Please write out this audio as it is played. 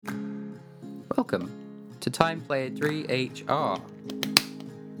Welcome to Time Player 3HR,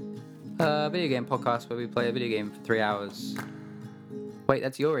 a video game podcast where we play a video game for 3 hours. Wait,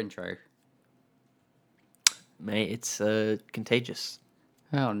 that's your intro. Mate, it's contagious.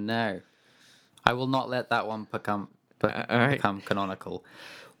 Oh no. I will not let that one become canonical.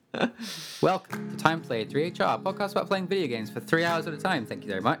 Welcome to Time Player 3HR, a podcast about playing video games for 3 hours at a time. Thank you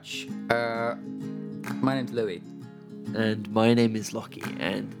very much. My name's Louis. And my name is Lockie,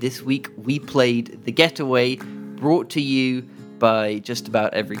 and this week we played The Getaway, brought to you by just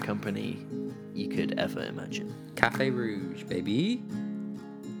about every company you could ever imagine. Cafe Rouge, baby.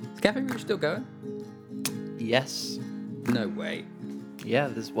 Is Cafe Rouge still going? Yes. No way. Yeah,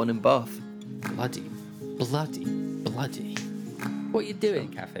 there's one in Bath. Bloody. What are you doing,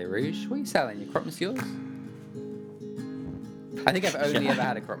 Cafe Rouge? What are you selling? Your croque monsieurs? I think I've only ever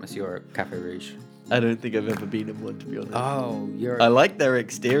had a croque monsieur at Cafe Rouge. I don't think I've ever been in one, to be honest. Oh, I like their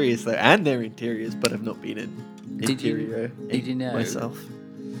exteriors, though, and their interiors, but I've not been in Did you know myself.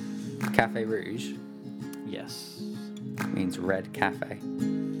 Cafe Rouge Yes. means red cafe.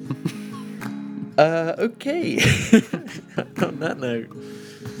 Okay. On that note,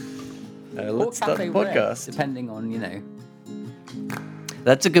 let's start the podcast. Red, depending on,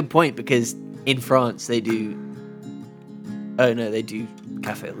 That's a good point, because in France they do... Oh no, they do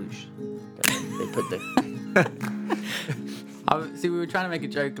Café Rouge. They put the... See, we were trying to make a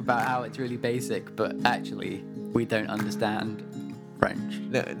joke about how it's really basic, but actually we don't understand French.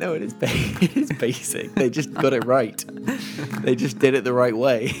 No, it is it is basic. They just got it right. They just did it the right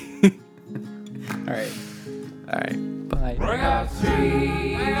way. All right. Bye. I got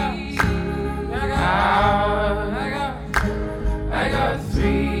three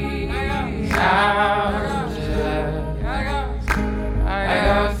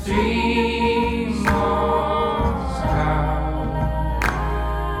more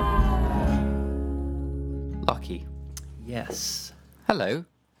Lucky. Yes. Hello.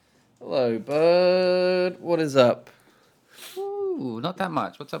 Hello, bud. What is up? Ooh, not that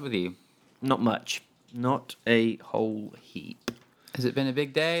much. What's up with you? Not much. Not a whole heap. Has it been a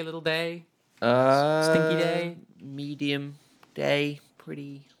big day, little day? Stinky day? Medium day.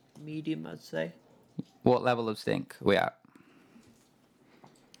 Pretty medium, I'd say. What level of stink are we at?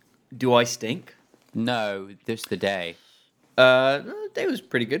 Do I stink? No, just the day. The day was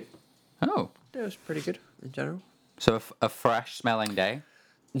pretty good. Oh. Day was pretty good in general. So a fresh smelling day?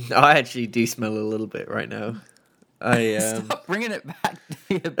 I actually do smell a little bit right now. Stop bringing it back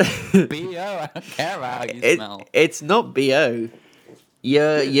to your BO. I don't care about how you smell. It's not BO.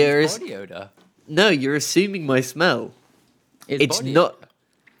 You're body odor. No, you're assuming my smell. It's body not. odor.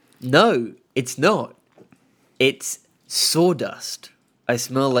 No, it's not. It's sawdust. I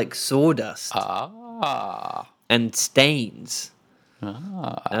smell like sawdust and stains.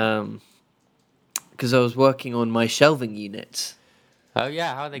 Because I was working on my shelving units. Oh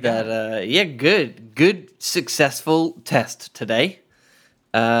yeah, how are they going? Good, successful test today.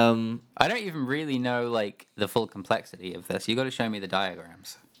 I don't even really know the full complexity of this. You got to show me the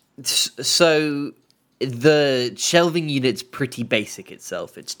diagrams. So the shelving unit's pretty basic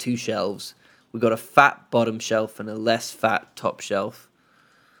itself. It's 2 shelves. We've got a fat bottom shelf and a less fat top shelf.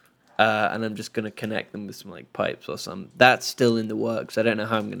 And I'm just going to connect them with some pipes or some. That's still in the works. I don't know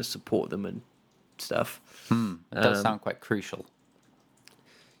how I'm going to support them and stuff. It does sound quite crucial.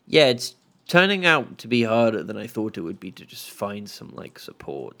 Yeah, it's turning out to be harder than I thought it would be to just find some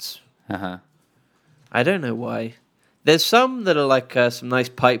supports. I don't know why. There's some that are some nice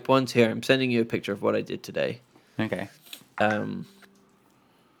pipe ones here. I'm sending you a picture of what I did today. Okay. Oh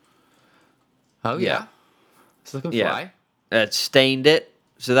yeah. It's looking fly. Stained it.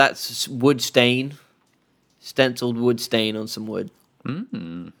 So that's wood stain, stenciled wood stain on some wood.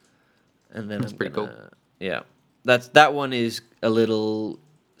 Mm. And then That's pretty cool. Yeah, that one is a little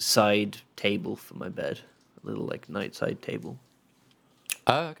side table for my bed, a little night side table.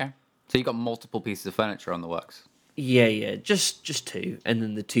 Oh, okay. So you got multiple pieces of furniture on the works. Yeah, just 2, and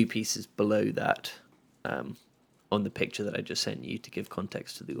then the 2 pieces below that, on the picture that I just sent you to give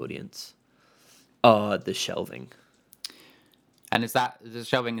context to the audience, are the shelving. And is that the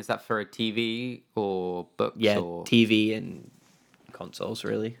shelving? Is that for a TV or books? Yeah, or... TV and consoles.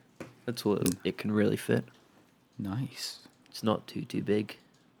 Really, that's all it can really fit. Nice. It's not too big.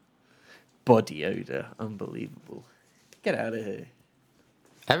 Body odor, unbelievable. Get out of here.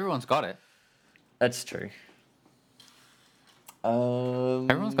 Everyone's got it. That's true.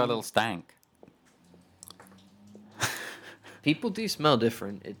 Everyone's got a little stank. People do smell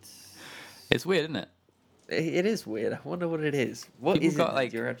different. It's weird, isn't it? It is weird. I wonder what it is. What People is got it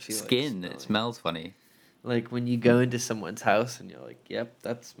that you're actually skin that smelling? smells funny. Like when you go into someone's house and you're like, "Yep,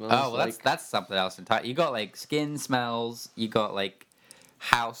 that smells." Oh, well, like... that's something else entirely. You got like skin smells, you got like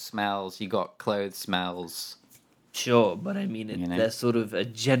house smells, you got clothes smells. Sure, but I mean, You know. they're sort of a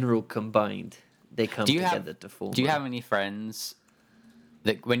general combined. They come Do you have- together to form. Do you have any friends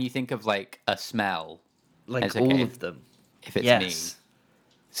that when you think of like a smell, like it's all okay of them? if it's me? Yes.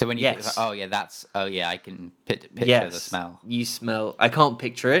 So when you think, Yes. oh yeah, I can picture Yes. the smell. You smell. I can't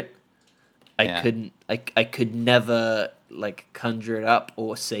picture it. I Yeah. couldn't. I could never like conjure it up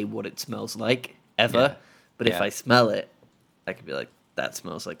or say what it smells like ever. Yeah. But if Yeah. I smell it, I could be like, that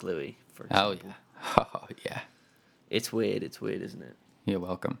smells like Louis. For Oh example. yeah. Oh yeah. It's weird. It's weird, isn't it? You're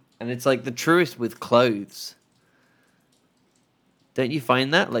welcome. And it's like the truest with clothes. Don't you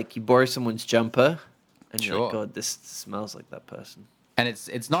find that? Like you borrow someone's jumper, and you're like, Sure. God, this smells like that person. And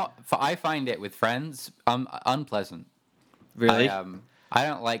it's not. I find it with friends unpleasant. Really? I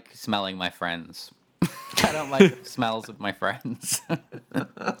don't like smelling my friends. I don't like the smells of my friends.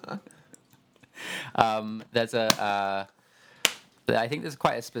 There's I think there's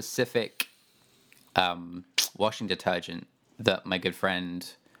quite a specific washing detergent that my good friend,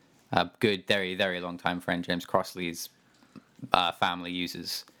 good very very long time friend James Crossley's family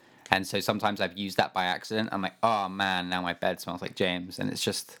uses. And so sometimes I've used that by accident. I'm like, oh man, now my bed smells like James, and it's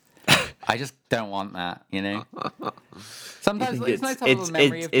just, I just don't want that, you know. Sometimes think it's nice to have a little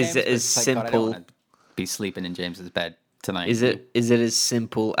memory of James. is it but as it's like, God, I don't simple? want to be sleeping in James's bed tonight. Is it as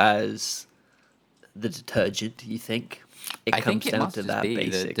simple as the detergent? You think it I comes think it down must to just that be the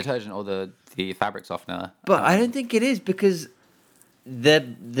basic? detergent or the fabric softener. But I don't think it is because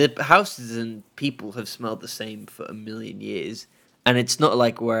the houses and people have smelled the same for a million years, and it's not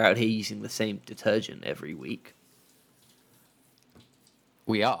like we're out here using the same detergent every week.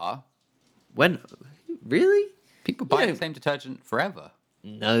 We are. When really? People buy Yeah. the same detergent forever.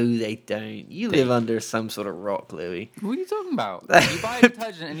 No, they don't. You live under some sort of rock, Louis. What are you talking about? You buy a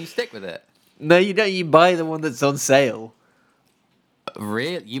detergent and you stick with it. No, you don't. You buy the one that's on sale.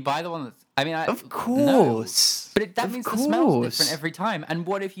 Really? You buy the one that's... I mean, Of no. course. But that Of means the smell's course. different every time. And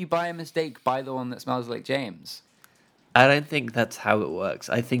what if you buy a mistake, buy the one that smells like James? I don't think that's how it works.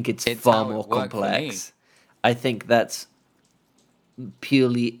 I think it's It's far how it more worked for me. complex. I think that's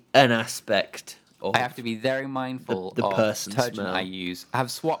purely an aspect of I have to be very mindful the of person's detergent smell. I use. I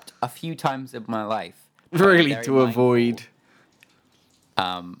have swapped a few times in my life. but I'm really very to mindful, avoid.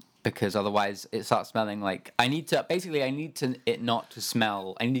 because otherwise it starts smelling like I need to it not to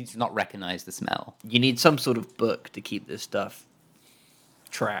smell. I need to not recognize the smell. You need some sort of book to keep this stuff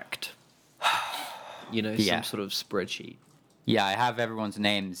tracked. You know, Yeah. some sort of spreadsheet. Yeah, I have everyone's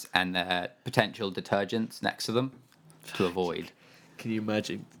names and their potential detergents next to them to avoid. Can you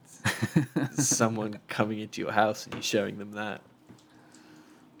imagine someone coming into your house and you showing them that?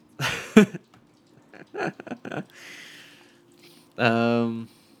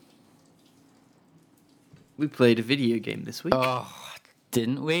 We played a video game this week. Oh,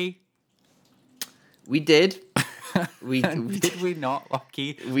 didn't we? We did. We Did we not,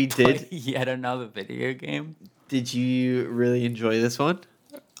 Lucky? We play did. Yet another video game. Did you really enjoy this one?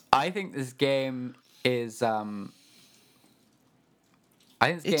 I think this game is. I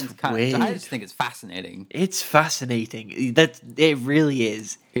think this It's game's kind weird. of. I just think it's fascinating. It's fascinating. It really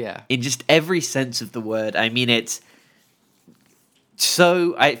is. Yeah. In just every sense of the word. I mean, it's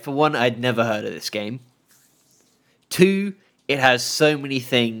so. For one, I'd never heard of this game. Two, it has so many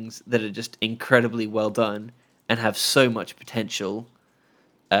things that are just incredibly well done and have so much potential.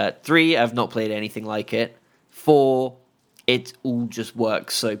 Three, I've not played anything like it. Four, it all just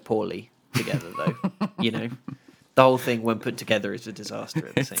works so poorly together, though. You know, the whole thing, when put together, is a disaster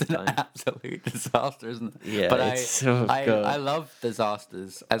at the same It's an time. absolute disaster, isn't it? Yeah, but it's- oh, I God. love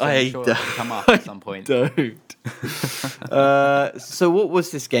disasters, as I I'm sure don't- it'll come up at some point. Don't. So, what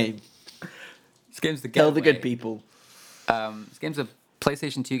was this game? This game's the Tell the Getaway. good people. This game's a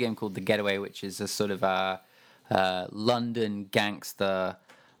PlayStation 2 game called The Getaway, which is a sort of London gangster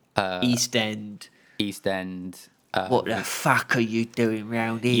East End. East End. What the fuck are you doing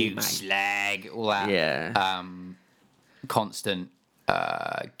round here, You mate? slag, all that. Yeah. Constant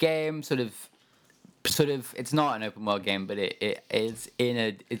game. Sort of. It's not an open world game, but it's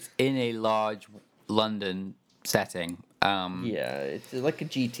in a large London setting. Yeah, it's like a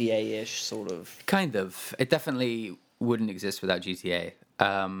GTA-ish sort of. Kind of. It definitely wouldn't exist without GTA.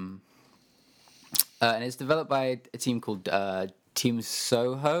 And it's developed by a team called Team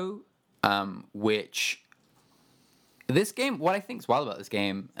Soho, which this game. What I think is wild about this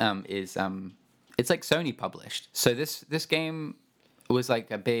game is it's like Sony published. So this game was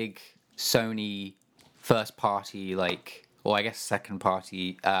like a big Sony first party, or I guess second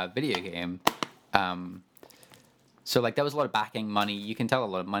party video game. so like there was a lot of backing money. You can tell a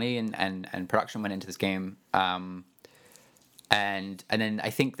lot of money and production went into this game. And then I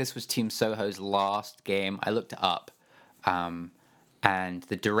think this was Team Soho's last game. I looked it up, and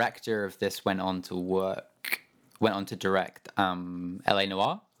the director of this went on to direct L.A.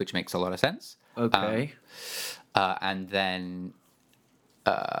 Noire, which makes a lot of sense. Okay. And then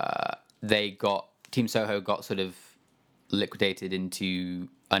Team Soho got sort of liquidated into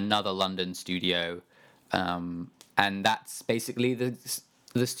another London studio, and that's basically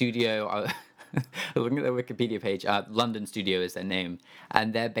the studio. Looking at the Wikipedia page, London Studio is their name,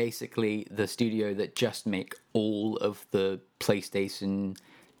 and they're basically the studio that just make all of the PlayStation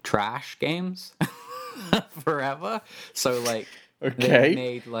trash games forever. So like, they've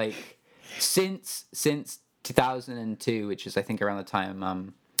made like since 2002, which is I think around the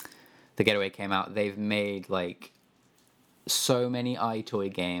time The Getaway came out, they've made like so many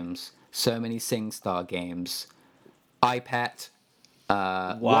iToy games, so many SingStar games, iPet.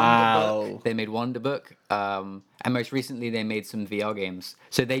 Wow. Wonderbook. They made Wonderbook, and most recently they made some VR games.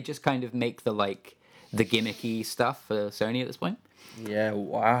 So they just kind of make the gimmicky stuff for Sony at this point. Yeah,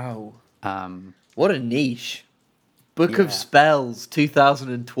 wow. What a niche. Book of Yeah. Spells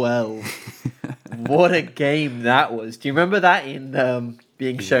 2012. What a game that was. Do you remember that in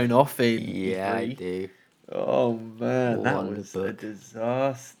being shown off in Yeah, I E3? do. Oh man, that was a Wonderbook.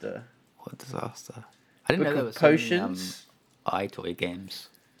 disaster. What a disaster! I didn't Book know there of was so many Potions? iToy games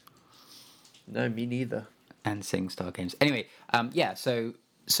No, me neither. and SingStar games. Anyway, yeah. So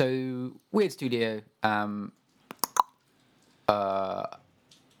Weird Studio.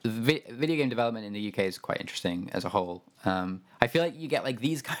 Video game development in the UK is quite interesting as a whole. I feel like you get like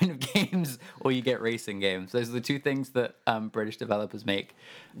these kind of games, or you get racing games. Those are the two things that British developers make.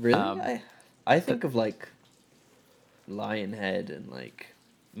 Really? I think of like Lionhead and like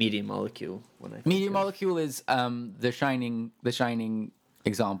Media Molecule when I think Media of- Molecule is the shining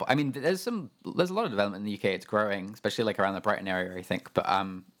example. I mean, there's a lot of development in the UK. It's growing, especially like around the Brighton area, I think. But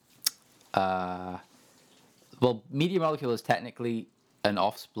well, Media Molecule is technically an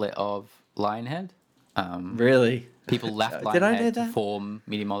off-split of Lionhead. Really? People left Did I know Lionhead to that? form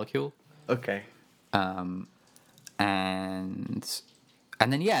Media Molecule. Okay. And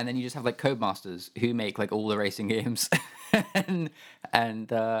then you just have like Codemasters who make like all the racing games, and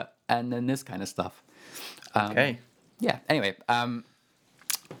then this kind of stuff. Okay. Yeah. Anyway,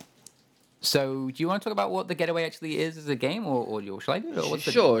 so do you want to talk about what The Getaway actually is as a game, or shall I do it? Or what's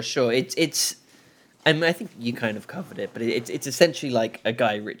the- Sure. It's. I mean, I think you kind of covered it, but it's essentially like a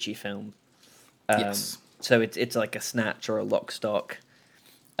Guy Ritchie film. Yes. So it's like a Snatch or a Lock Stock,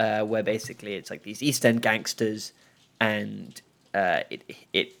 where basically it's like these East End gangsters, and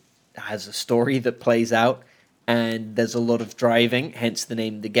it has a story that plays out, and there's a lot of driving, hence the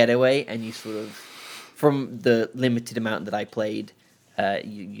name The Getaway, and you sort of, from the limited amount that I played,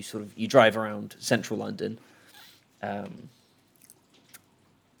 you drive around central London,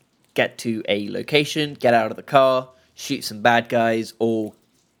 get to a location, get out of the car, shoot some bad guys, or,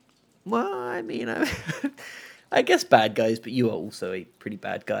 well, I mean, I guess bad guys, but you are also a pretty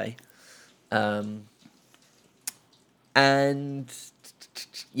bad guy. And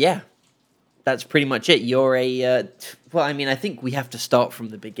yeah, that's pretty much it. You're well, I mean, I think we have to start from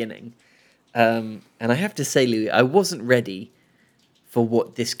the beginning. And I have to say, Louis, I wasn't ready for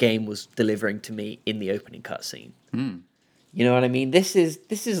what this game was delivering to me in the opening cutscene. You know what I mean? This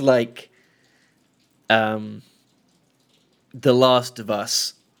is like The Last of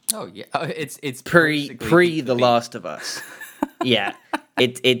Us Oh yeah. Oh, it's pre basically The Last of Us. Yeah.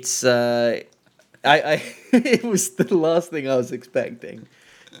 It's it was the last thing I was expecting.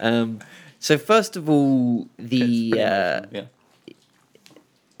 So first of all, It's pretty emotional, yeah.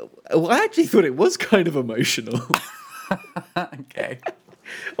 well, I actually thought it was kind of emotional. Okay.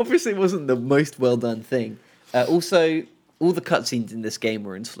 Obviously, it wasn't the most well done thing. Also, all the cutscenes in this game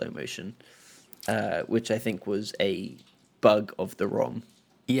were in slow motion, which I think was a bug of the ROM.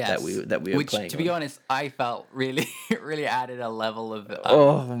 Yes. that we were Which, playing to be on. honest, I felt really added a level of.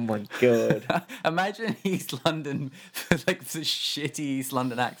 Oh my god! Imagine East London, like the shitty East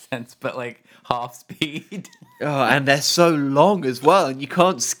London accents, but like half speed. Oh, and they're so long as well, and you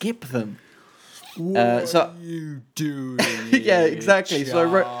can't skip them. So you doing? yeah, exactly. So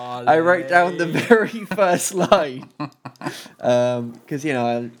I wrote down the very first line because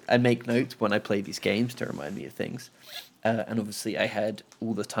I make notes when I play these games to remind me of things, and obviously I had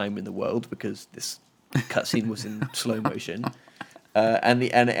all the time in the world because this cutscene was in slow motion, and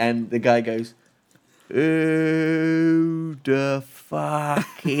the guy goes, "Who the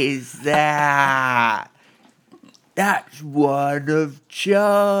fuck is that?" That's one of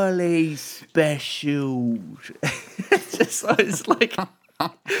Charlie's specials. It's like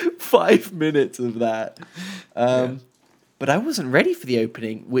 5 minutes of that. But I wasn't ready for the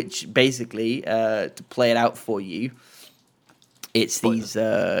opening, which basically, to play it out for you, it's these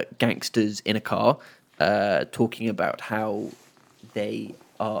gangsters in a car talking about how they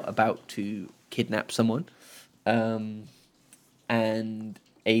are about to kidnap someone. And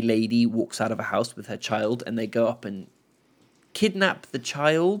a lady walks out of a house with her child, and they go up and kidnap the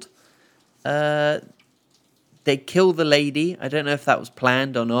child. They kill the lady. I don't know if that was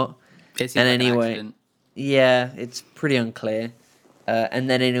planned or not. It seems like an accident. Yeah, it's pretty unclear. And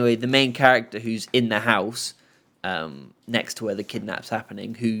then anyway, the main character who's in the house next to where the kidnap's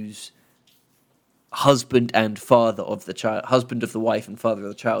happening, who's husband and father of the child, husband of the wife and father of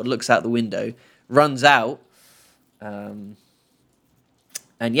the child, looks out the window, runs out. And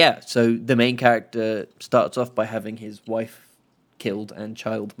yeah, so the main character starts off by having his wife killed and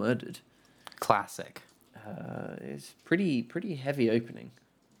child murdered. Classic. It's pretty heavy opening.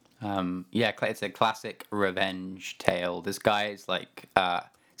 Yeah, it's a classic revenge tale. This guy is like,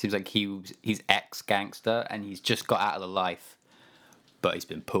 seems like he's ex-gangster and he's just got out of the life, but he's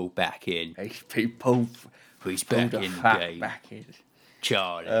been pulled back in. He's pulled back in the game. Back in.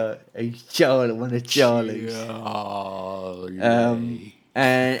 Charlie. He's Charlie, one of Charlie's. Charlie.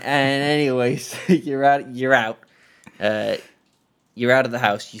 And anyway, so you're out of the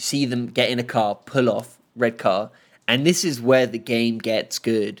house. You see them get in a car, pull off, red car, and this is where the game gets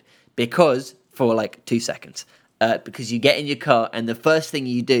good because for like 2 seconds, because you get in your car and the first thing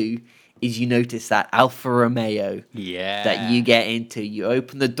you do is you notice that Alfa Romeo that you get into. You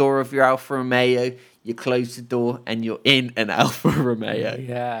open the door of your Alfa Romeo, you close the door, and you're in an Alfa Romeo.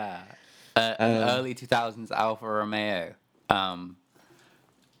 Yeah, an early 2000s Alfa Romeo.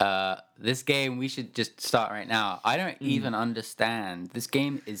 This game, we should just start right now. I don't even understand. This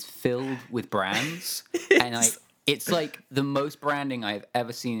game is filled with brands, and it's like the most branding I've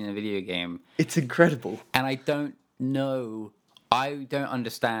ever seen in a video game. It's incredible. And I don't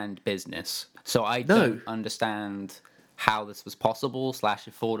understand business, so I don't understand how this was possible /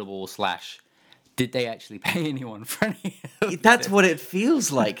 affordable / did they actually pay anyone for any of That's this? what it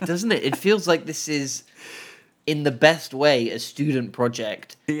feels like, doesn't it? It feels like this is, in the best way, a student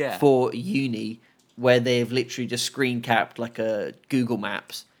project for uni, where they've literally just screen capped like a Google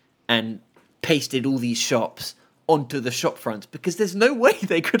Maps and pasted all these shops onto the shop fronts, because there's no way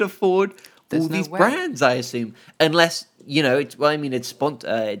they could afford all these brands, I assume, unless you know. It's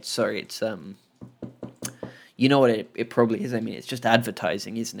you know what it probably is. I mean, it's just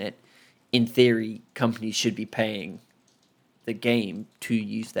advertising, isn't it? In theory, companies should be paying the game to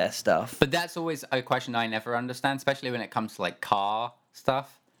use their stuff. But that's always a question I never understand, especially when it comes to like car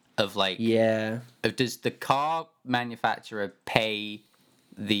stuff. Of like, does the car manufacturer pay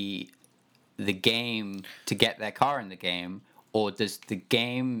the game to get their car in the game, or does the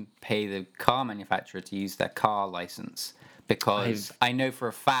game pay the car manufacturer to use their car license? Because I know for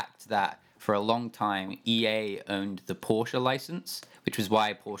a fact that for a long time EA owned the Porsche license, which was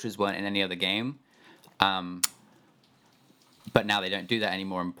why Porsches weren't in any other game. But now they don't do that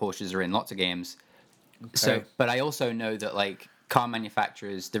anymore, and Porsches are in lots of games. Okay. So, but I also know that like car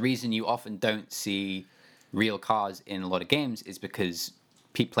manufacturers, the reason you often don't see real cars in a lot of games is because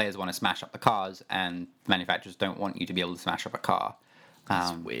players want to smash up the cars, and manufacturers don't want you to be able to smash up a car.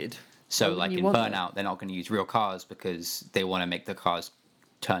 That's weird. So, like in Burnout, they're not going to use real cars because they want to make the cars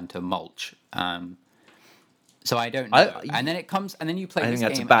turn to mulch. So I don't know. And then it comes, and then you play this game,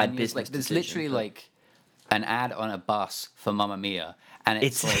 that's a bad and business there's decision, literally like an ad on a bus for Mamma Mia, and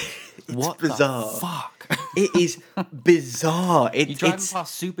it's like, what bizarre. The fuck? It is bizarre. You're driving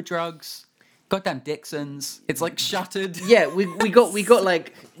past Super Drugs, goddamn Dixon's. It's like shuttered. Yeah, we got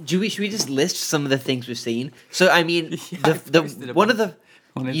like. Should we just list some of the things we've seen? So I mean,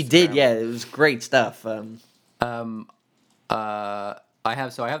 you did, yeah. It was great stuff. I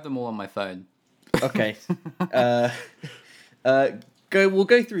have them all on my phone. Okay. We'll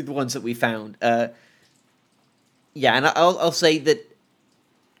go through the ones that we found. Yeah, and I'll say that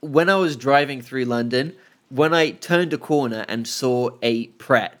when I was driving through London, when I turned a corner and saw a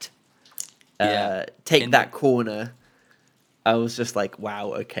Pret take that corner, I was just like,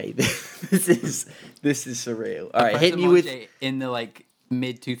 "Wow, okay, this is surreal." All right, hit me with in the like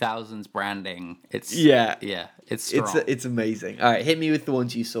mid 2000s branding. It's it's strong. It's amazing. All right, hit me with the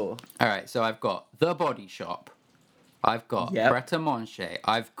ones you saw. All right, so I've got The Body Shop, I've got Pret a Manger,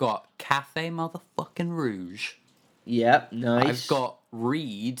 I've got Cafe Motherfucking Rouge. Yep, nice. I've got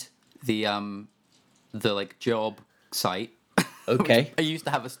Reed, the like job site. Okay. I used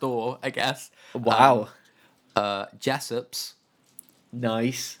to have a store, I guess. Wow. Jessops,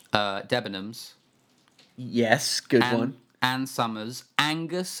 Nice. Debenhams, Yes, good one. Ann Summers,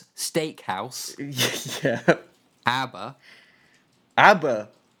 Angus Steakhouse, Yeah. ABBA, ABBA.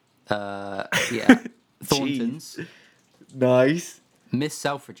 yeah, Thorntons, Nice. Miss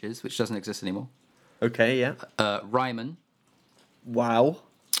Selfridges, which doesn't exist anymore, Okay, yeah. Ryman, Wow.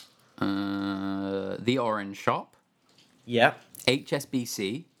 The Orange Shop, Yep.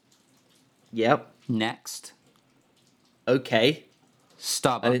 HSBC, Yep. Next, Okay.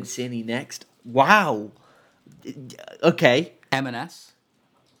 Starbucks, I didn't see any next. Wow. Okay. M&S,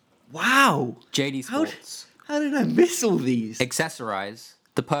 Wow. JD How d- Sports, How did I miss all these? Accessorize,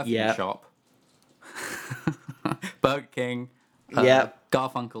 The Perfume Yeah. Shop, Burger King, Yeah.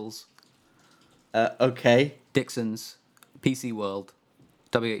 Garfunkel's, Okay. Dixon's, PC World,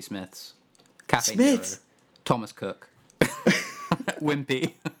 W.H. Smith's, Cafe Smith's? Nero, Thomas Cook,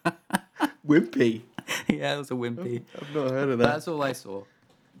 Wimpy. Wimpy. Yeah, it was a Wimpy. I've not heard of that. That's all I saw.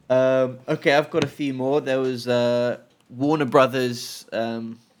 Okay, I've got a few more. There was Warner Brothers.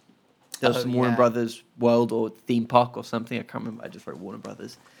 There was some Warner yeah. Brothers World or theme park or something. I can't remember. I just wrote Warner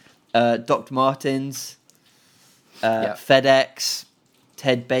Brothers. Dr. Martens. Yep. FedEx.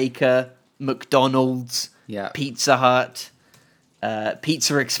 Ted Baker. McDonald's. Yeah. Pizza Hut.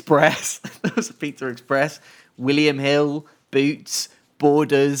 Pizza Express. There was a Pizza Express. William Hill. Boots.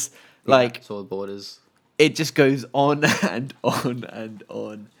 Borders. Like, saw the Borders. it just goes on and on and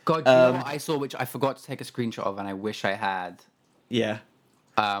on. God, do you know what I saw, which I forgot to take a screenshot of, and I wish I had. Yeah.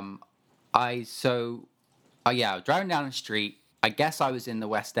 Yeah, I was driving down the street. I guess I was in the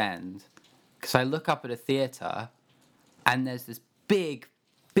West End, because I look up at a theatre, and there's this big,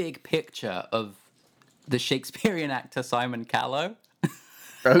 big picture of the Shakespearean actor Simon Callow.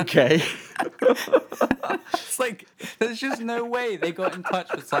 Okay. It's like, there's just no way they got in touch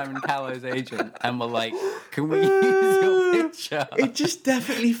with Simon Callow's agent and were like, can we use your picture? It just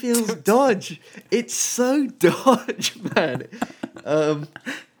definitely feels Dodge. It's so Dodge, man.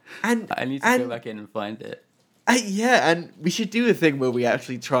 And I need to go back in and find it. yeah, and we should do a thing where we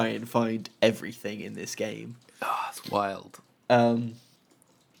actually try and find everything in this game. Oh, it's wild.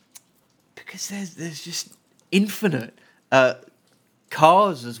 Because there's just infinite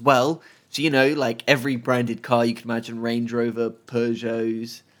cars as well. So, like every branded car you can imagine, Range Rover,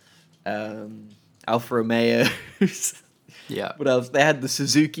 Peugeots, Alfa Romeos. Yeah. What else? They had the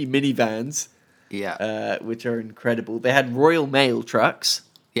Suzuki minivans, Yeah. which are incredible. They had Royal Mail trucks.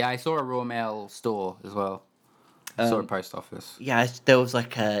 Yeah, I saw a Royal Mail store as well. I saw a post office. Yeah, there was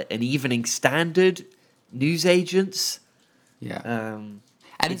like an Evening Standard, newsagents. Yeah. Um,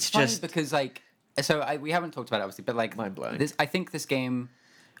 And it's it's funny just- because, like, we haven't talked about it, obviously, but, like, Mind-blowing. I think this game,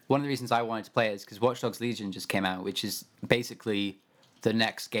 one of the reasons I wanted to play it is because Watch Dogs Legion just came out, which is basically the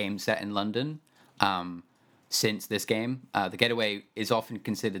next game set in London since this game. The Getaway is often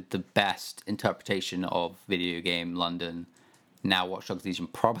considered the best interpretation of video game London. Now Watch Dogs Legion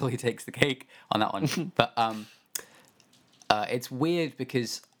probably takes the cake on that one. But it's weird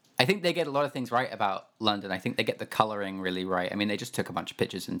because I think they get a lot of things right about London. I think they get the coloring really right. I mean, they just took a bunch of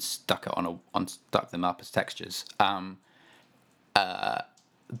pictures and stuck them up as textures.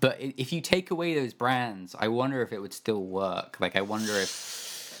 But if you take away those brands, I wonder if it would still work. Like, I wonder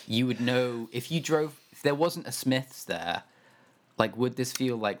if you would know if there wasn't a Smith's there. Like, would this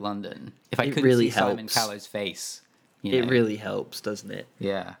feel like London? If I It couldn't really see Simon helps. Callow's face, you It know? really helps, doesn't it?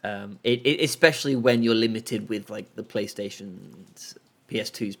 Yeah. It especially when you're limited with like the PlayStation's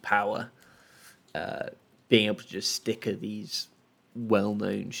PS2's power, being able to just sticker these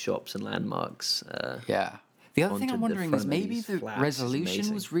well-known shops and landmarks. Yeah. The other thing onto I'm the wondering front is of maybe these the flaps is resolution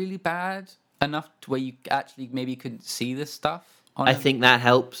amazing. was really bad enough to where you actually maybe couldn't see this stuff on I a think that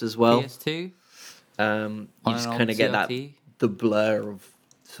helps as well. PS2. You on just an kind old of get that CRT. the blur of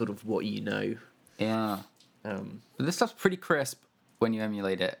sort of what you know. Yeah. But this stuff's pretty crisp when you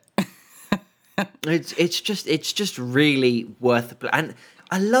emulate it. It's just really worth the play. And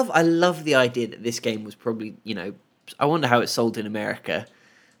I love the idea that this game was probably, I wonder how it sold in America.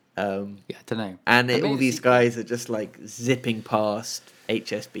 Yeah, I don't know. And I made all a these sequel. guys are just like zipping past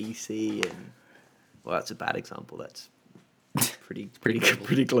HSBC and well, that's a bad example. That's pretty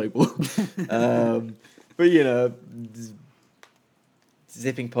global. But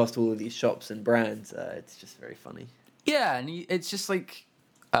zipping past all of these shops and brands, it's just very funny. Yeah, and it's just like,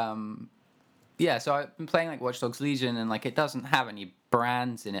 yeah. So I've been playing like Watch Dogs Legion, and like it doesn't have any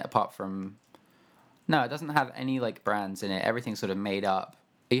brands in it apart from. No, it doesn't have any like brands in it. Everything's sort of made up.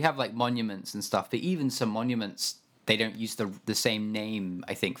 You have like monuments and stuff, but even some monuments they don't use the same name.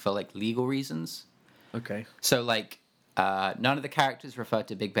 I think for like legal reasons. Okay. So like, none of the characters refer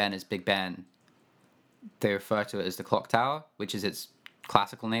to Big Ben as Big Ben. they refer to it as the Clock Tower, which is its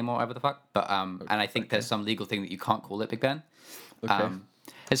classical name or whatever the fuck. But and I think there's some legal thing that you can't call it Big Ben. Okay.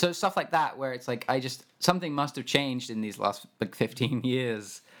 And so stuff like that, where it's like something must have changed in these last 15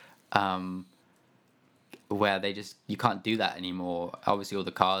 years, where you can't do that anymore. Obviously, all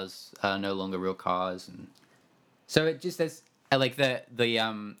the cars are no longer real cars, and so it just there's like the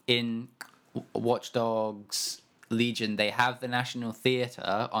in Watch Dogs Legion, they have the National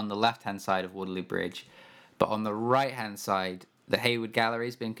Theatre on the left-hand side of Waterloo Bridge, but on the right-hand side, the Hayward Gallery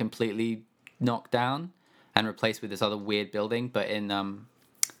has been completely knocked down and replaced with this other weird building. But in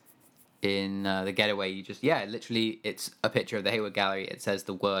the Getaway, literally, it's a picture of the Hayward Gallery. It says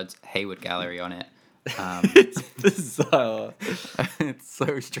the words Hayward Gallery on it. It's bizarre. It's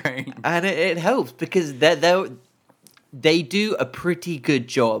so strange. And it helps because they do a pretty good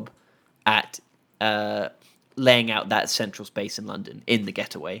job at laying out that central space in London in the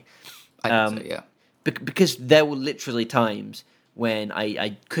Getaway. I think so, yeah. Because there were literally times when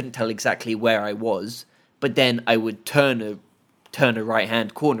I couldn't tell exactly where I was, but then I would turn a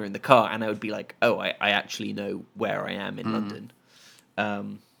right-hand corner in the car and I would be like, oh, I actually know where I am in London.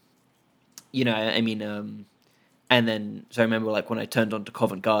 And then, so I remember like when I turned onto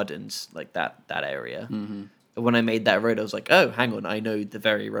Covent Gardens, like that area, when I made that road, I was like, oh, hang on, I know the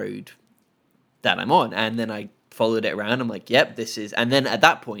very road that I'm on. And then I followed it around. I'm like, yep, this is, and then at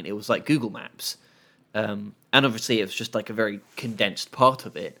that point it was like Google Maps. And obviously it was just like a very condensed part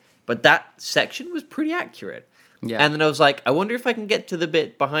of it, but that section was pretty accurate. Yeah. And then I was like, I wonder if I can get to the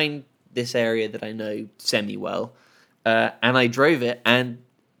bit behind this area that I know semi-well. And I drove it, and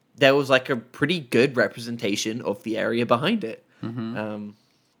there was like a pretty good representation of the area behind it,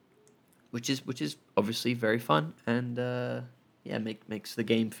 which is obviously very fun, and makes the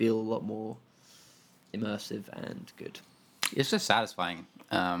game feel a lot more immersive and good. It's just satisfying.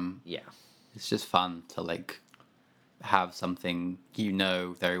 It's just fun to like have something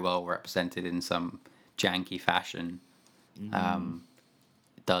very well represented in some janky fashion.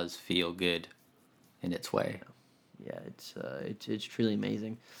 It does feel good in its way. Yeah, it's truly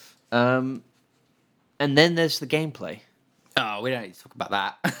amazing. And then there's the gameplay. Oh, we don't need to talk about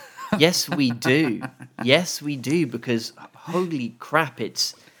that. Yes, we do. Yes, we do, because holy crap,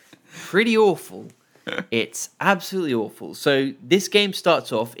 it's pretty awful. It's absolutely awful. So this game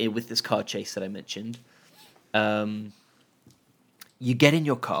starts off with this car chase that I mentioned. You get in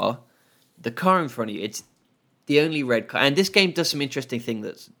your car. The car in front of you, it's the only red car. And this game does some interesting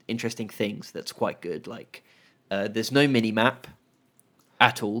things that's quite good. Like, there's no mini-map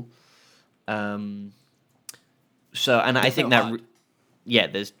at all. I think that...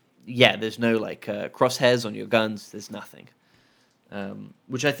 there's no, like, crosshairs on your guns. There's nothing.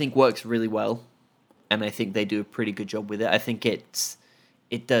 Which I think works really well. And I think they do a pretty good job with it. I think it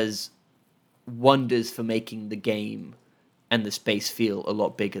does wonders for making the game and the space feel a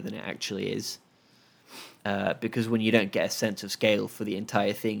lot bigger than it actually is. Because when you don't get a sense of scale for the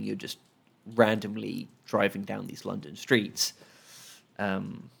entire thing, you're just randomly driving down these London streets.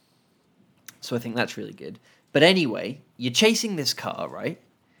 So I think that's really good. But anyway, you're chasing this car, right?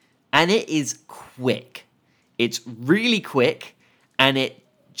 And it is quick. It's really quick, and it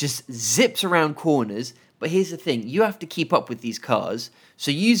just zips around corners. But here's the thing. You have to keep up with these cars.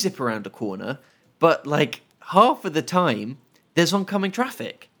 So you zip around a corner, but like half of the time, there's oncoming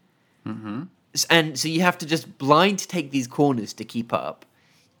traffic. Mm-hmm. And so you have to just blind take these corners to keep up.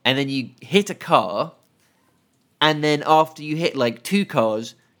 And then you hit a car, and then after you hit like two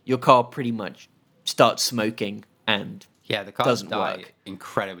cars, your car pretty much starts smoking and the cars doesn't die work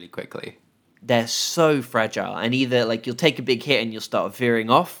incredibly quickly. They're so fragile, and either like you'll take a big hit and you'll start veering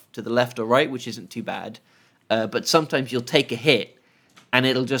off to the left or right, which isn't too bad, but sometimes you'll take a hit and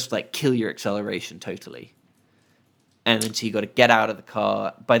it'll just like kill your acceleration totally. And then so you got to get out of the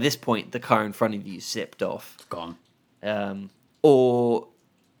car. By this point, the car in front of you zipped off, Gone. Or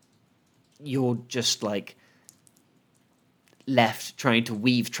you're just like left trying to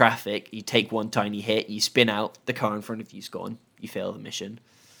weave traffic. You take one tiny hit, you spin out, the car in front of you's gone. You fail the mission.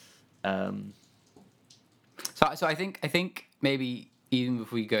 So I think maybe even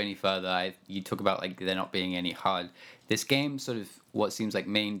before we go any further, you talk about like there not being any hard. This game sort of what seems like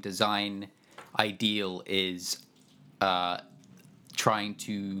main design ideal is trying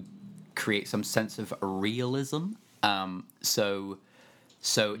to create some sense of realism. So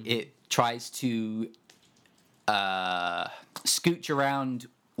it tries to scooch around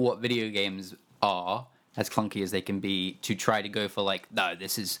what video games are, as clunky as they can be, to try to go for like, no,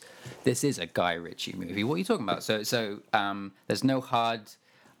 this is a Guy Ritchie movie. What are you talking about? So there's no hard,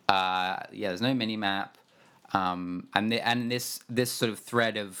 there's no mini map, and this sort of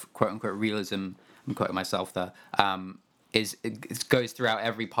thread of quote unquote realism I'm quoting myself there. It goes throughout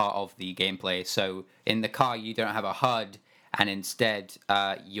every part of the gameplay. So in the car, you don't have a HUD, and instead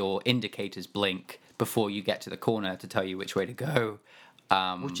your indicators blink before you get to the corner to tell you which way to go.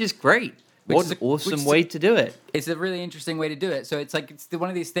 Which is great. Which What is an a- which awesome is way to do it. It's a really interesting way to do it. So it's like one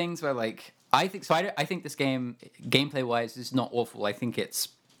of these things where like I think so. I think this game gameplay wise is not awful. I think it's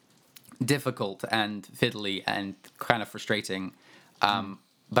difficult and fiddly and kind of frustrating.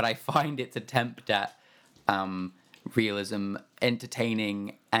 But I find its attempt at realism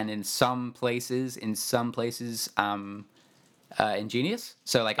entertaining and in some places ingenious.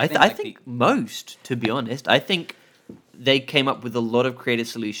 So like I think most, to be honest, I think they came up with a lot of creative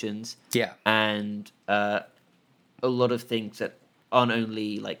solutions. Yeah. And a lot of things that aren't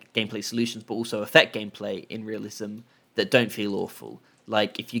only like gameplay solutions, but also affect gameplay in realism that don't feel awful.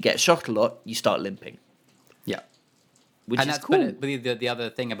 Like if you get shocked a lot, you start limping, Yeah. which And is that's cool. but the other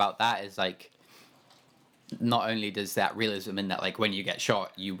thing about that is like not only does that realism in that like when you get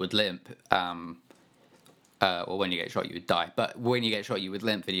shot you would limp or when you get shot you would die, but when you get shot you would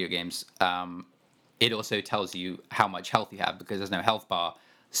limp video games, it also tells you how much health you have because there's no health bar.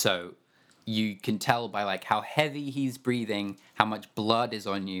 So you can tell by like how heavy he's breathing, how much blood is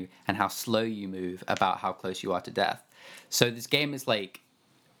on you, and how slow you move about how close you are to death. So this game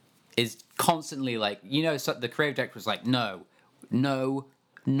is constantly like, so the creative director was like, no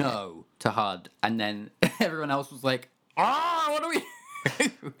to HUD, and then everyone else was like, what do we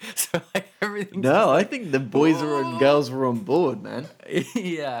do? So like everything. No, I think the boys and girls were on board, man.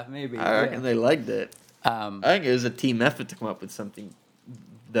 Yeah, maybe. I reckon they liked it. I I think it was a team effort to come up with something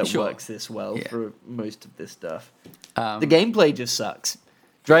that Sure. works this well Yeah. for most of this stuff. Um, The gameplay just sucks.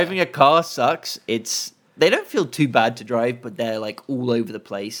 Driving a car sucks. They don't feel too bad to drive, but they're like all over the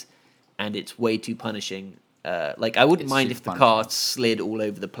place, and it's way too punishing. Like I wouldn't It's mind super if the punishing. car slid all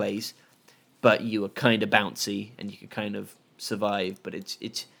over the place, but you were kind of bouncy and you could kind of survive. But it's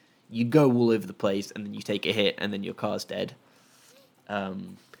you go all over the place and then you take a hit and then your car's dead.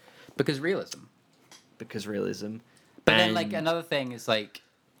 because realism. Because realism. But then like And- another thing is like,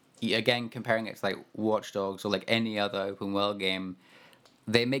 again comparing it to like Watch Dogs or like any other open world game,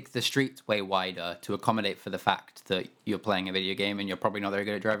 they make the streets way wider to accommodate for the fact that you're playing a video game and you're probably not very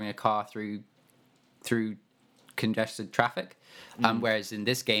good at driving a car through congested traffic. Whereas in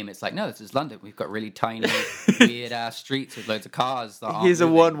this game, it's like, no, this is London. We've got really tiny, weird ass streets with loads of cars that aren't Here's a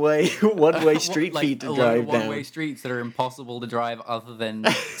moving. one-way street Like, for you to a lot drive of one-way down. streets that are impossible to drive other than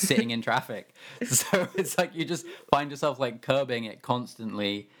sitting in traffic. So it's like you just find yourself like curbing it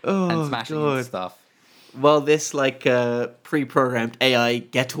constantly and Oh, smashing into God. stuff. While this like pre-programmed AI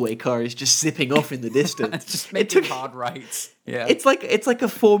getaway car is just zipping off in the distance. It's just It making took- hard rights. Yeah. It's like a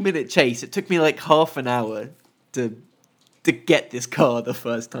 4-minute chase. It took me like half an hour to get this car the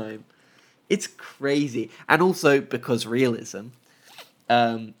first time. It's crazy, and also because realism,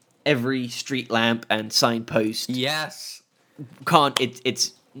 every street lamp and signpost Yes.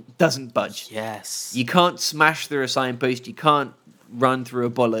 it's doesn't budge. Yes. You can't smash through a signpost. You can't run through a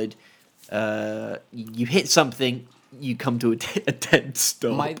bollard. You hit something, you come to a dead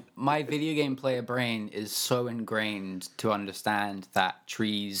stop. My video game player brain is so ingrained to understand that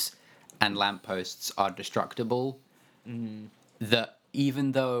trees and lampposts are destructible that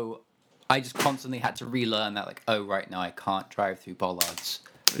even though I just constantly had to relearn that, like, oh, right, now I can't drive through bollards.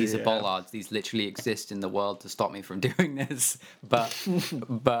 These are Yeah. bollards. These literally exist in the world to stop me from doing this. But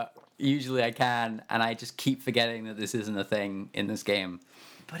usually I can, and I just keep forgetting that this isn't a thing in this game.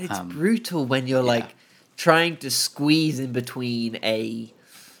 But it's brutal when you're like trying to squeeze in between a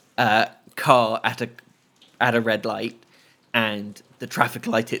car at a red light and the traffic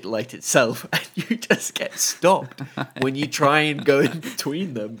light itself, and you just get stopped when you try and go in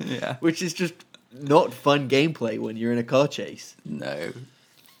between them. Yeah. Which is just not fun gameplay when you're in a car chase. No.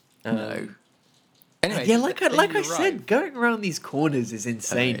 No. Anyway, Yeah, just like then I you said, arrive. going around these corners is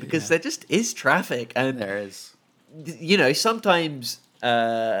insane because yeah. there just is traffic, and There is. sometimes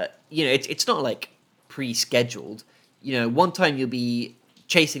it's not like pre-scheduled. One time you'll be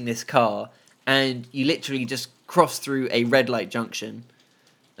chasing this car and you literally just cross through a red light junction,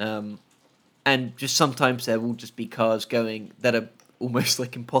 and just sometimes there will just be cars going that are almost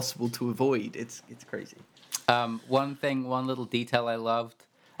like impossible to avoid. It's crazy. One little detail I loved,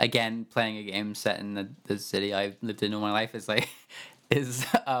 again, playing a game set in the city I've lived in all my life, is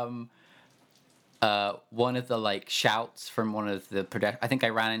one of the like shouts from one of the I think I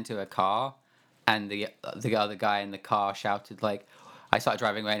ran into a car, and the other guy in the car shouted like, I started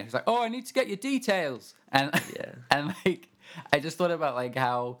driving away and he was like, oh, I need to get your details, and Yeah. and like I just thought about like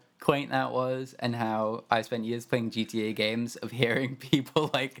how quaint that was, and how I spent years playing GTA games of hearing people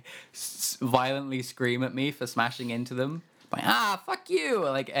like violently scream at me for smashing into them. Like, fuck you!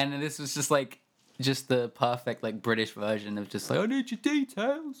 Like, and this was just like just the perfect like British version of just like, I need your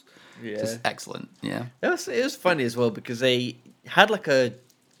details. Yeah. Just excellent. Yeah. It was funny as well because they had like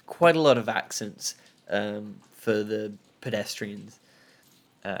quite a lot of accents for the pedestrians.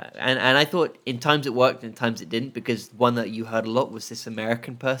 And I thought in times it worked and in times it didn't, because one that you heard a lot was this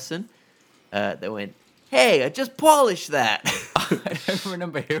American person that went, "Hey, I just polished that." I don't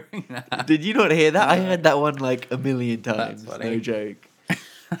remember hearing that. Did you not hear that? I No. heard that one like a million times. That's funny. No joke.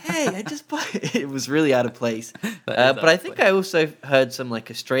 Hey, I just it was really out of place. That is But out I of think place. I also heard some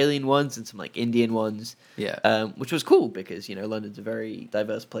like Australian ones and some like Indian ones. Yeah. Which was cool because London's a very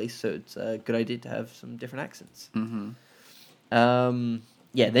diverse place, so it's a good idea to have some different accents. Mm-hmm.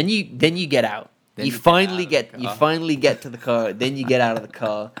 Yeah. Then you get out. Then You you get finally out of the you car. finally get to the car. Then you get out of the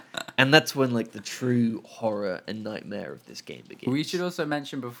car, and that's when like the true horror and nightmare of this game begins. We should also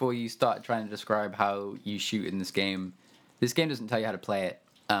mention before you start trying to describe how you shoot in this game doesn't tell you how to play it.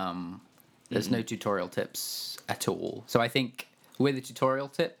 There's no tutorial tips at all. So I think with a tutorial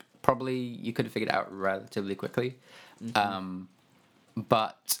tip, probably you could have figured it out relatively quickly.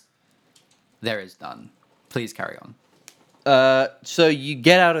 But there is none. Please carry on. So you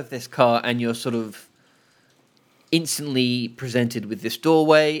get out of this car and you're sort of instantly presented with this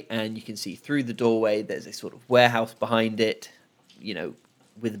doorway, and you can see through the doorway there's a sort of warehouse behind it,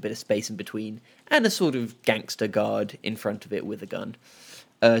 with a bit of space in between, and a sort of gangster guard in front of it with a gun.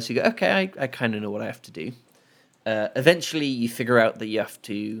 So you go, okay, I kind of know what I have to do. Eventually you figure out that you have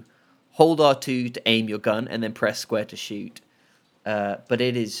to hold R2 to aim your gun and then press square to shoot. But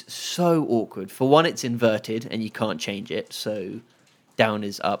it is so awkward. For one, it's inverted and you can't change it, so down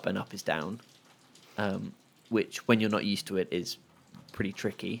is up and up is down. Which, when you're not used to it, is pretty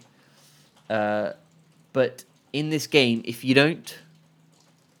tricky. But in this game, if you don't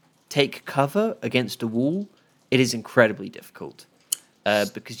take cover against a wall, it is incredibly difficult.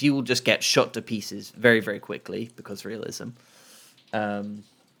 Because you will just get shot to pieces very, very quickly, because realism.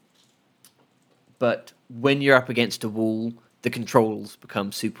 But when you're up against a wall, the controls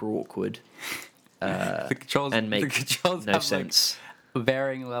become super awkward. The controls and make no have, sense. Like,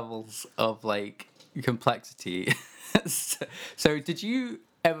 varying levels of like complexity. So did you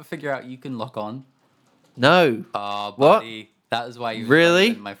ever figure out you can lock on? No. Oh, What? buddy, that is why you Really?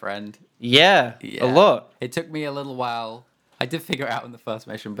 struggling, my friend. Yeah, Yeah. a lot. It took me a little while. I did figure it out in the first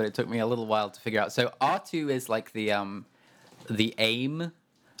mission, but it took me a little while to figure out. So R2 is like the aim.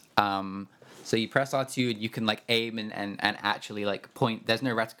 So you press R2 and you can like aim and actually like point. There's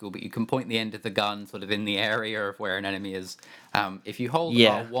no reticle, but you can point the end of the gun sort of in the area of where an enemy is. If you hold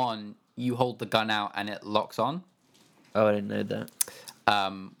R1, you hold the gun out and it locks on. Oh, I didn't know that.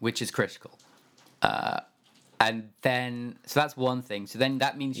 Which is critical. And then, so that's one thing. So then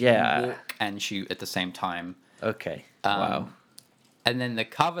that means you can walk and shoot at the same time. Okay. Wow. And then the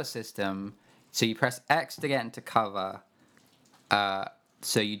cover system, so you press X to get into cover.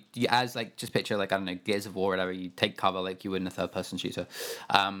 So you as like, just picture like, I don't know, Gears of War or whatever, you take cover like you would in a third person shooter.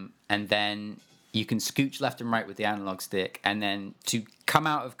 And then you can scooch left and right with the analog stick. And then to come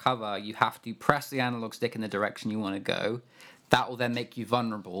out of cover, you have to press the analog stick in the direction you want to go. That will then make you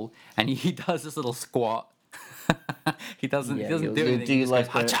vulnerable. And he does this little squat. he doesn't do anything. He just goes,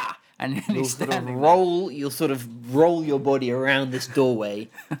 "Hacha!" And then he's standing there. You'll sort of roll your body around this doorway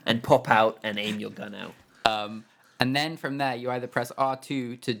and pop out and aim your gun out. And then from there, you either press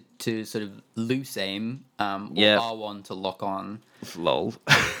R2 to sort of loose aim, or R1 to lock on. Lol.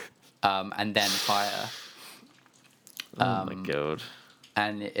 And then fire. Oh my god.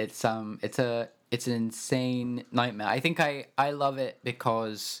 And it's an insane nightmare. I think I love it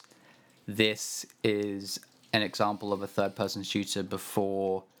because this is an example of a third-person shooter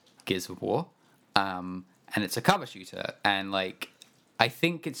before Gears of War, and it's a cover shooter. And like, I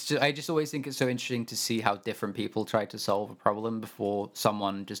just always think it's so interesting to see how different people try to solve a problem before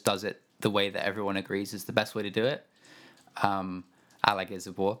someone just does it the way that everyone agrees is the best way to do it. I like Gears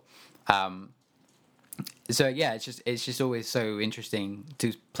of War. So yeah, it's just always so interesting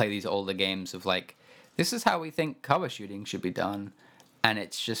to play these older games of like, this is how we think cover shooting should be done, and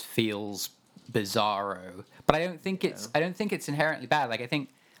it just feels bizarro. But I don't think it's inherently bad. Like I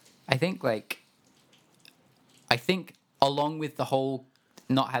think along with the whole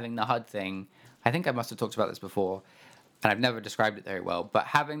not having the HUD thing, I think I must have talked about this before, and I've never described it very well. But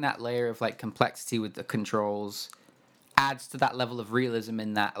having that layer of like complexity with the controls adds to that level of realism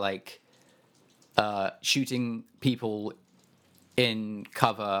in that like. Shooting people in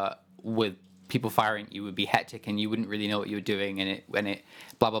cover with people firing at you would be hectic and you wouldn't really know what you were doing, and it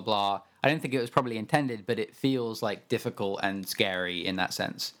blah blah blah. I don't think it was probably intended, but it feels like difficult and scary in that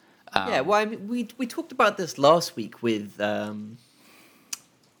sense. Yeah, well, I mean, we talked about this last week with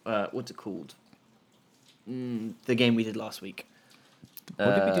what's it called? The game we did last week.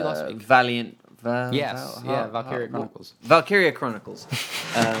 What did we do last week? Valiant. Valkyria Chronicles. Valkyria Chronicles,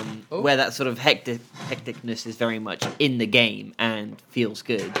 where that sort of hecticness is very much in the game and feels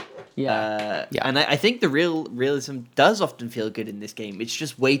good. Yeah. And I think the realism does often feel good in this game. It's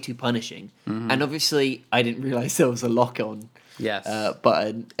just way too punishing. Mm-hmm. And obviously, I didn't realize there was a lock-on Yes.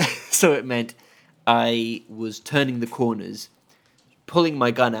 button, so it meant I was turning the corners, pulling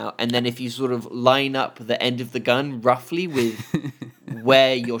my gun out, and then if you sort of line up the end of the gun roughly with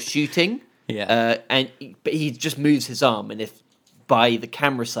where you're shooting, but he just moves his arm, and if by the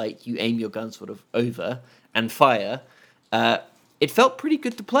camera sight you aim your gun sort of over and fire, it felt pretty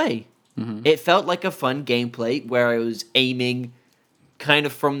good to play. Mm-hmm. It felt like a fun gameplay where I was aiming kind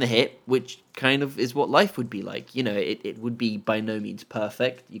of from the hip, which kind of is what life would be like. You know, it would be by no means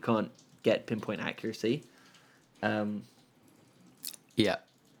perfect. You can't get pinpoint accuracy. Yeah.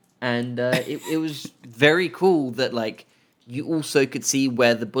 And it was very cool that, like, you also could see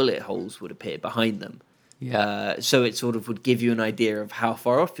where the bullet holes would appear behind them. Yeah. So it sort of would give you an idea of how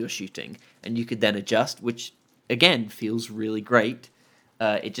far off you're shooting, and you could then adjust, which, again, feels really great.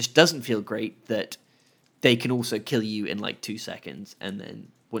 It just doesn't feel great that they can also kill you in, like, 2 seconds, and then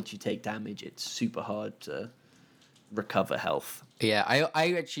once you take damage, it's super hard to recover health. Yeah,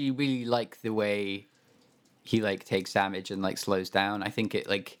 I actually really like the way he, like, takes damage and, like, slows down. I think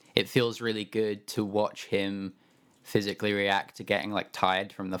it feels really good to watch him physically react to getting, like,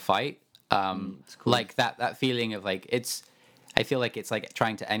 tired from the fight. It's cool. Like that feeling of, like, I feel like it's like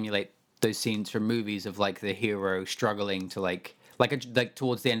trying to emulate those scenes from movies of, like, the hero struggling to like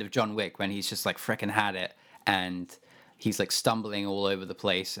towards the end of John Wick when he's just, like, frickin' had it and he's, like, stumbling all over the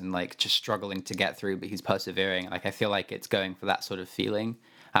place and, like, just struggling to get through, but he's persevering. Like, I feel like it's going for that sort of feeling.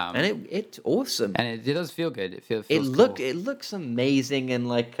 And it's awesome. And it does feel good. It feels It cool. looks amazing, and,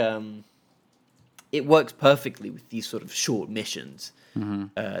 like, it works perfectly with these sort of short missions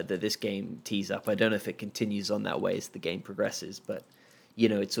that this game tees up. I don't know if it continues on that way as the game progresses, but, you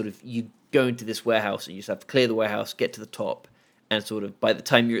know, it's sort of, you go into this warehouse and you just have to clear the warehouse, get to the top, and sort of by the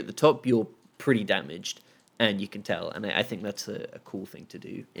time you're at the top, you're pretty damaged, and you can tell. And I think that's a cool thing to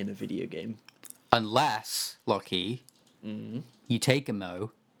do in a video game. Unless, Lockie, you take a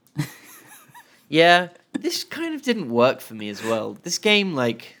mo. Yeah, this kind of didn't work for me as well. This game,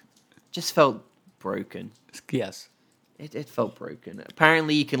 like, just felt broken. Yes. It felt broken.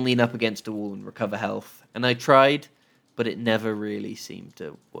 Apparently, you can lean up against a wall and recover health, and I tried, but it never really seemed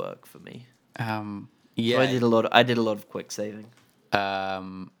to work for me. Yeah. So I did a lot of quick saving.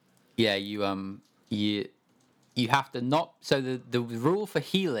 Yeah, you have to not. So the rule for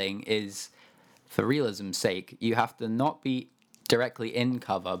healing is, for realism's sake, you have to not be directly in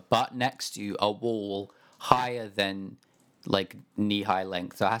cover, but next to a wall higher than, like, knee-high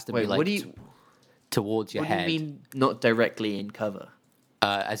length. So it has to be, like, towards your head. What do you mean not directly in cover?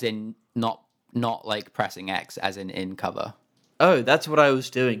 As in not like pressing X, as in cover. Oh, that's what I was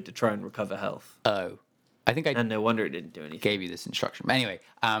doing to try and recover health. Oh, I think and no wonder it didn't do anything. Gave you this instruction. But anyway,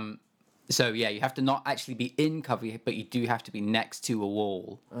 so yeah, you have to not actually be in cover, but you do have to be next to a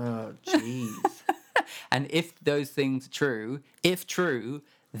wall. Oh, jeez. And if those things are true,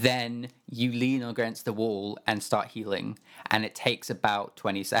 then you lean against the wall and start healing, and it takes about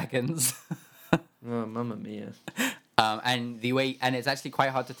 20 seconds. Oh, mamma mia. And it's actually quite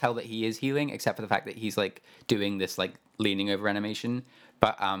hard to tell that he is healing, except for the fact that he's, like, doing this, like, leaning over animation.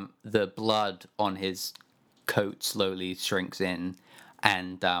 But the blood on his coat slowly shrinks in,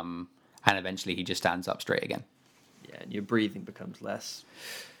 and eventually he just stands up straight again. Yeah, and your breathing becomes less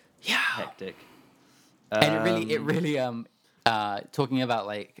hectic. And it really talking about,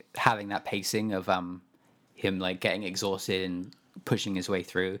 like, having that pacing of him, like, getting exhausted and pushing his way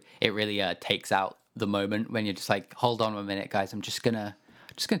through, it really takes out the moment when you're just like, hold on a minute, guys, I'm just gonna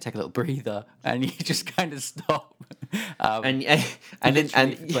take a little breather, and you just kind of stop. And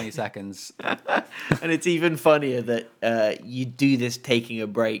 20 seconds. And it's even funnier that you do this taking a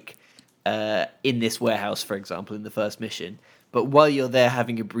break in this warehouse, for example, in the first mission. But while you're there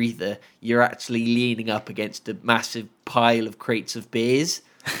having a breather, you're actually leaning up against a massive pile of crates of beers.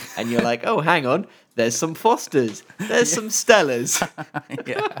 And you're like, oh, hang on, there's some Fosters, there's some Stellas.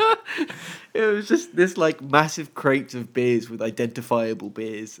 It was just this, like, massive crate of beers with identifiable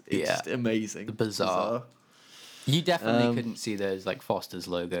beers. It's just amazing. Bizarre. You definitely couldn't see those, like, Foster's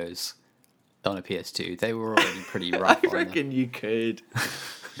logos on a PS2. They were already pretty rough. I reckon you could.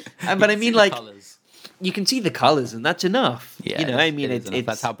 But I mean, like, colors. you can see the colors, and that's enough. Yeah, you know, I mean, it's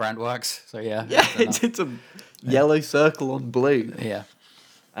that's how brand works. So yeah, yeah, that's enough. it's a yellow circle on blue. Yeah.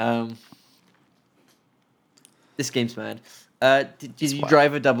 This game's mad. Did you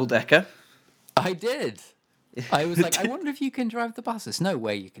drive a double decker? I did. I was like, I wonder if you can drive the buses. No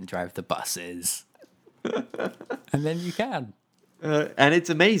way you can drive the buses. And then you can. And it's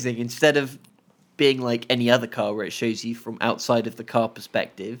amazing. Instead of being like any other car where it shows you from outside of the car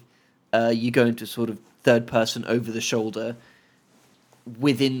perspective, you go into sort of third person over the shoulder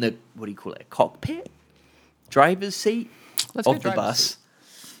within the, what do you call it, a cockpit? Driver's seat Let's go of the driver's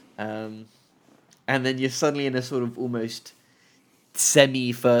bus. And then you're suddenly in a sort of almost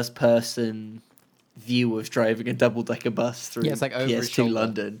semi-first person view of driving a double-decker bus through Yeah, it's like over his PS2 shoulder.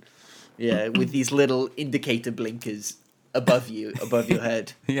 London. Yeah, with these little indicator blinkers above you, above your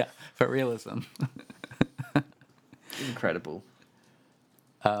head. Yeah, for realism. Incredible.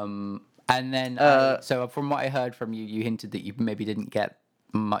 And then, so from what I heard from you, you hinted that you maybe didn't get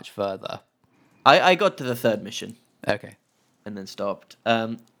much further. I got to the third mission Okay. and then stopped.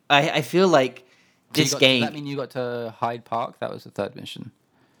 I feel like this game... Does that mean you got to Hyde Park? That was the third mission.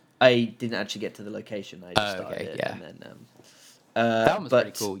 I didn't actually get to the location. I just Oh, okay, started it, yeah. and then... That one was but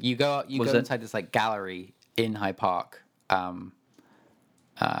pretty cool. You go Was it? inside this like gallery in Hyde Park. I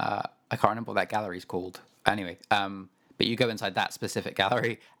can't remember what that gallery is called. Anyway, but you go inside that specific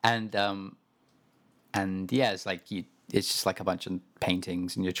gallery, and yeah, it's like it's just like a bunch of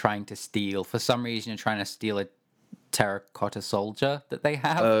paintings, and you're trying to steal. For some reason, you're trying to steal a terracotta soldier that they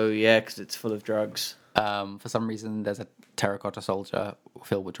have. Oh, yeah, because it's full of drugs. For some reason, there's a terracotta soldier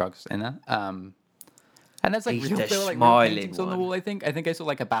filled with drugs in there. And there's like He's real, the there were, like, real smiling paintings on the one. wall. I think I saw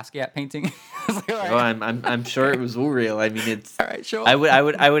like a Basquiat painting. I was like, all right, Oh, I'm sure it was all real. I mean, it's... all right, sure. I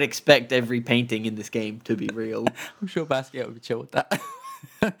would expect every painting in this game to be real. I'm sure Basquiat would be chill with that.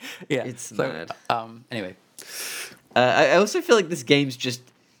 Yeah, It's so, mad. Anyway, I also feel like this game's just...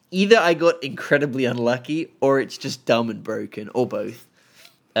 Either I got incredibly unlucky, or it's just dumb and broken, or both.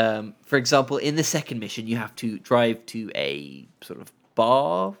 For example, in the second mission, you have to drive to a sort of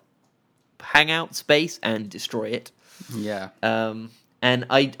bar hangout space and destroy it. yeah, And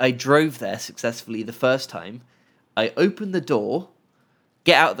I drove there successfully the first time. I opened the door,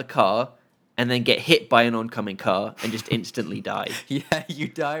 get out of the car, and then get hit by an oncoming car and just instantly die. yeah, you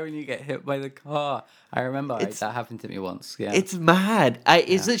die when you get hit by the car. I remember that happened to me once. Yeah, It's mad.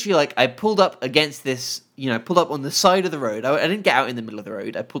 It's literally like I pulled up against this, I pulled up on the side of the road. I didn't get out in the middle of the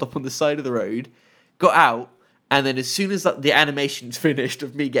road. I pulled up on the side of the road, got out, and then as soon as the animation's finished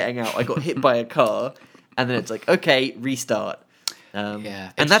of me getting out, I got hit by a car, and then it's like, okay, restart.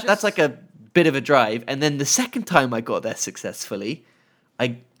 Yeah, And it's that's like a bit of a drive. And then the second time I got there successfully,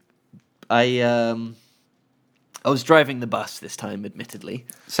 I was driving the bus this time, admittedly.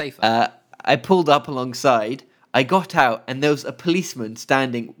 safer. I pulled up alongside. I got out, and there was a policeman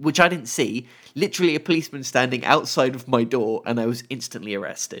standing, which I didn't see. Literally, a policeman standing outside of my door, and I was instantly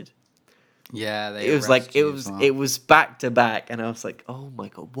arrested. Yeah, It was like it was back to back, and I was like, "Oh my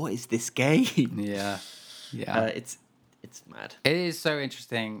god, what is this game?" Yeah, yeah. It's mad. It is so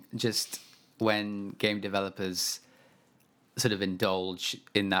interesting just when game developers sort of indulge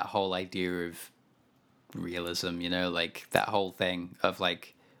in that whole idea of realism, like that whole thing of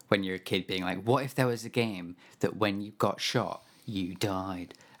like when you're a kid being like, what if there was a game that when you got shot, you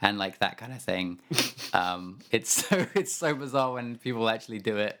died? And like that kind of thing. It's so bizarre when people actually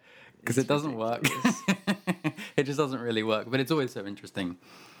do it because it doesn't work. It just doesn't really work, but it's always so interesting.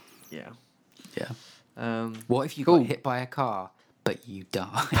 Yeah. Yeah. What if you Cool. got hit by a car, but you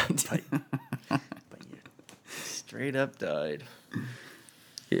died? But yeah, straight up died.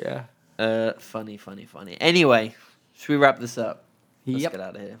 Yeah. Funny. Anyway, should we wrap this up? Let's Yep. get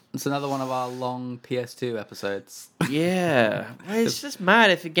out of here. It's another one of our long PS2 episodes. Yeah, well, it's just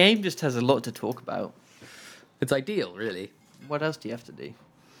mad if a game just has a lot to talk about. It's ideal, really. What else do you have to do?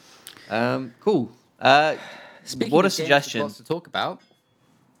 Cool. Speaking What a of games with suggestion. lots to talk about.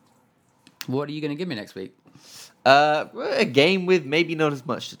 What are you going to give me next week? A game with maybe not as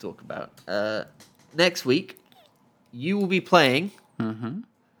much to talk about. Next week, you will be playing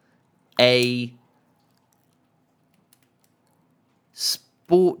a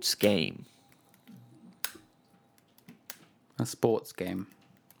sports game. A sports game.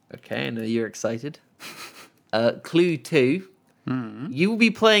 Okay, I know you're excited. Clue 2. You will be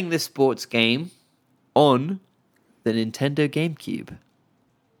playing this sports game on the Nintendo GameCube.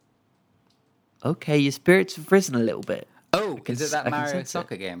 Okay, your spirits have risen a little bit. Oh, can is it s- that I can Mario sense it.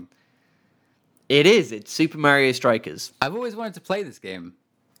 soccer game? It is. It's Super Mario Strikers. I've always wanted to play this game.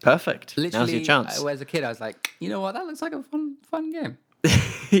 Perfect. Literally, Now's your chance. as a kid, I was like, you know what? That looks like a fun game.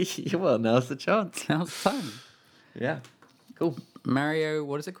 Well, now's the chance. Now's the time. Yeah. Cool. Mario,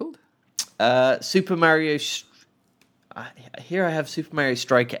 what is it called? Super Mario. Here I have Super Mario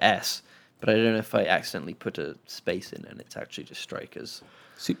Striker S, but I don't know if I accidentally put a space in and it's actually just Strikers.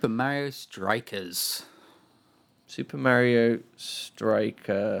 Super Mario Strikers. Super Mario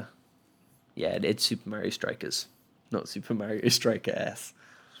Striker. Yeah, it's Super Mario Strikers, not Super Mario Striker S.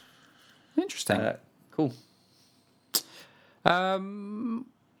 Interesting. Cool. Why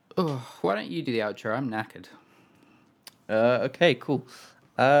don't you do the outro? I'm knackered. Okay, cool.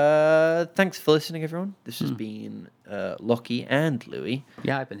 Thanks for listening, everyone. This has been Lockie and Louis.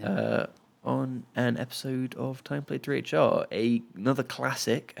 Yeah, I've been here. On an episode of Time Played 3HR, another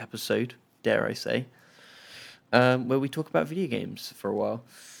classic episode, dare I say, where we talk about video games for a while.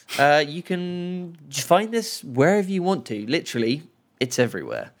 You can find this wherever you want to. Literally, it's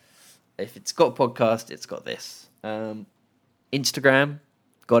everywhere. If it's got a podcast, it's got this. Instagram,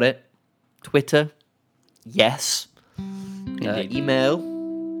 got it. Twitter, yes. Email,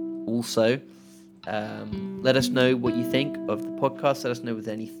 also. Let us know what you think of the podcast. Let us know with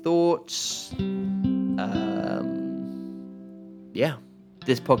any thoughts. Yeah,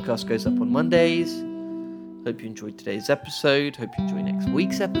 this podcast goes up on Mondays. Hope you enjoyed today's episode. Hope you enjoy next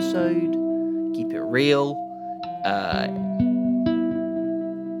week's episode. Keep it real.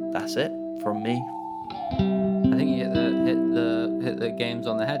 That's it from me. I think you hit the games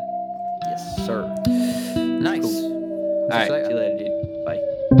on the head. Yes, sir. Nice. Cool. All right, see you later, dude.